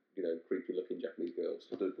think creepy looking Japanese girls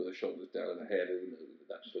stood with their shoulders down and their hair, and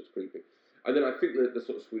that just looks creepy. And then I think that the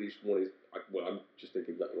sort of Swedish one is I'm just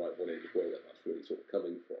thinking that the right one is where that's really sort of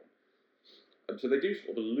coming from. And so they do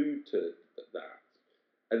sort of allude to that.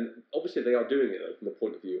 And obviously they are doing it though, from the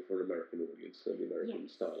point of view for an American audience and the American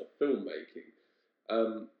style of filmmaking.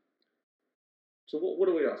 So what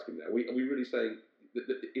are we asking there? Are we really saying that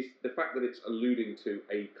is the fact that it's alluding to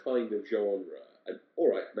a kind of genre and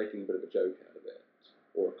all right, making a bit of a joke out of it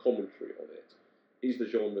or a commentary on it, is the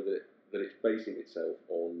genre that it's basing itself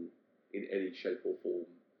on in any shape or form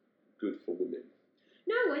good for women?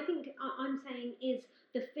 No, I think I'm saying is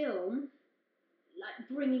the film like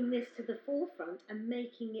bringing this to the forefront and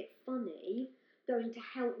making it funny going to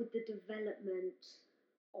help with the development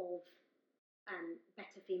of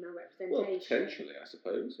better female representation? Well, potentially, I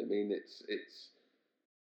suppose. I mean, it's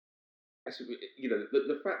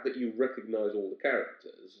the fact that you recognise all the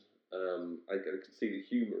characters and can see the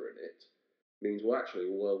humour in it means, what's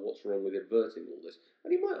wrong with inverting all this?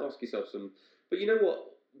 And you might ask yourself but you know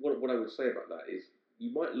what I would say about that is, you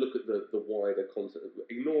might look at the wider concept,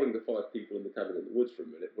 ignoring the 5 people in the cabin in the woods for a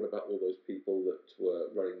minute. What about all those people that were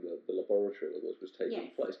running the laboratory where this was taking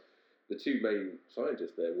place? The 2 main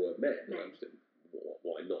scientists there were men.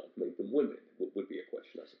 Why not make them women? Would be a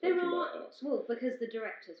question, I suppose you might ask. Well, because the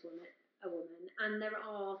director's a woman, and there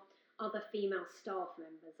are other female staff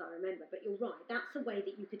members, I remember. But you're right, that's a way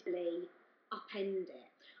that you could really upend it.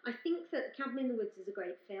 I think that Cabin in the Woods is a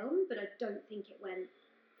great film, but I don't think it went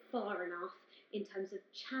far enough in terms of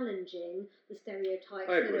challenging the stereotypes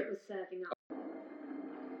that it was serving up.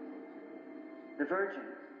 The Virgin.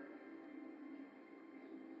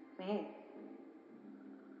 Me.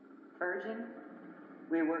 Virgin.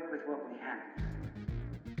 We work with what we have.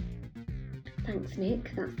 Thanks,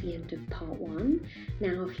 Nick. That's the end of part 1.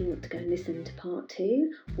 Now, if you want to go and listen to part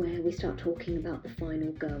 2, where we start talking about the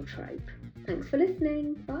final girl trope. Thanks for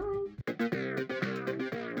listening. Bye.